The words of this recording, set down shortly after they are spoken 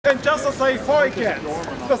injustice they fought against.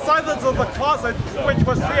 The silence of the closet, which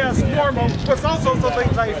was seen as normal, was also something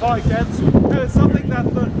they fought against, and it's something that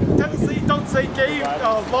the Tennessee Don't Say Gay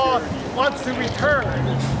law wants to return.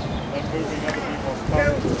 In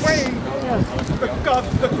a way,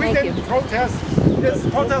 the Queen Anne protest is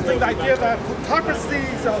protesting the idea that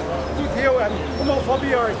plutocracies, buteo and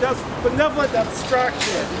homophobia are just benevolent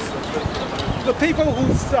abstractions. The people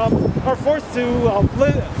who are forced to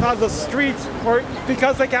live on the streets or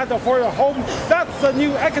because they can't afford a home, that's the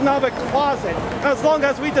new economic closet. As long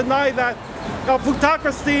as we deny that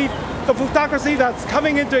plutocracy, the plutocracy that's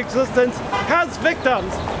coming into existence has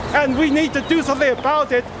victims, and we need to do something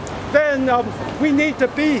about it, then we need to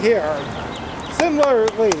be here.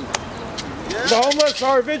 Similarly, the homeless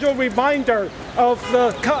are a visual reminder of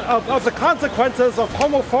the consequences of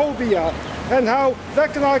homophobia and how the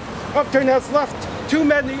economic upturn has left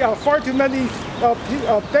far too many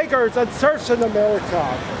beggars and serfs in America.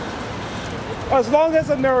 As long as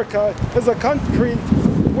America is a country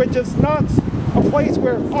which is not a place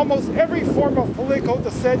where almost every form of political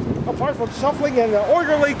dissent, apart from shuffling in an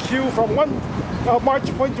orderly queue from one march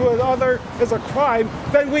point to another, is a crime,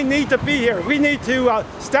 then we need to be here. We need to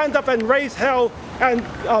stand up and raise hell and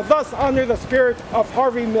thus honor the spirit of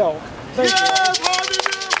Harvey Mlik. Thank you. Harvey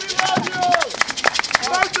Mlik, we love you!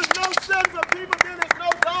 First, there's no sins of people, then there's no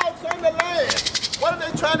dogs on the land. What are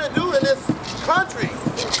they trying to do in this country?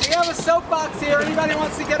 We have a soapbox here. Anybody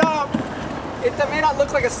wants to get up? It may not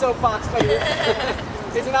look like a soapbox, but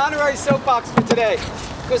it's an honorary soapbox for today.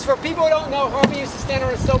 Because for people who don't know, Harvey used to stand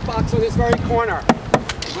on a soapbox on this very corner.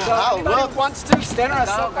 So anybody who wants to stand on a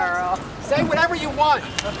soapbox, say whatever you want.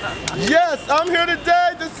 Yes, I'm here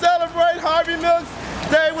today to celebrate Harvey Mlik's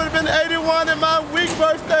day. Would have been 81 and my week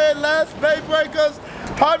birthday at last Bay Breakers.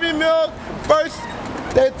 Harvey Mlik, first,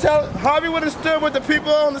 Harvey would have stood with the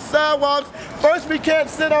people on the sidewalks. First, we can't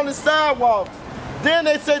sit on the sidewalk. Then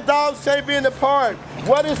they say dogs can't be in the park.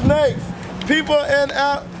 What is next? People and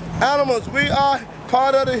animals. We are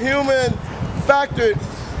part of the human factor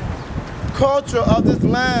culture of this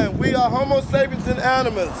land. We are Homo sapiens and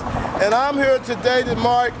animals. And I'm here today to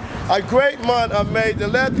mark a great month of May to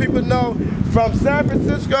let people know from San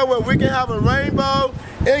Francisco where we can have a rainbow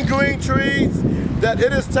in green trees that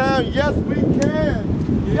it is time. Yes, we can.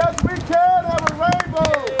 Yes, we can have a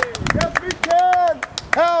rainbow. Yes, we can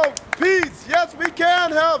have peace. Yes, we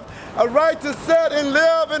can have a right to sit and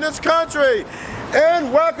live in this country.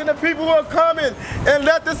 And welcome the people who are coming and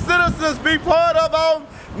let the citizens be part of our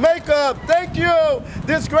makeup. Thank you.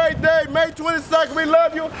 This great day, May 22nd. We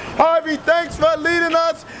love you. Harvey, thanks for leading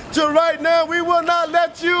us to right now. We will not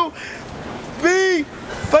let you be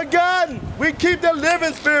forgotten. We keep the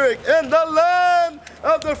living spirit in the land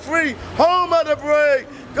of the free, home of the brave.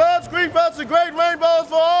 God's green belts and great rainbows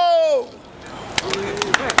for all.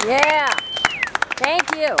 Yeah.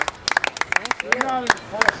 Thank you. They're not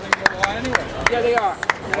enforcing the law anyway. Yeah, they are.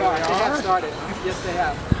 They have started. Yes, they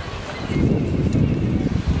have.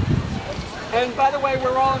 And by the way,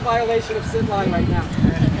 we're all in violation of Sid line right now.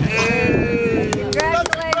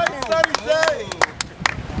 Congratulations.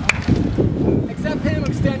 Except him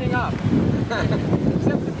who's standing up.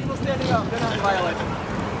 Except the people standing up, they're not in violation.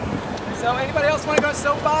 So anybody else want to go to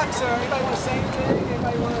soapbox, or anybody want to say anything?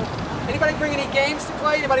 Anybody bring any games to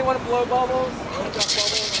play? Anybody want to blow bubbles?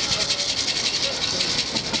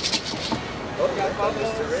 You got bubbles?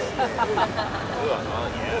 You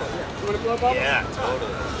want to blow bubbles? Yeah,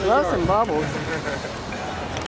 totally. Blow some bubbles.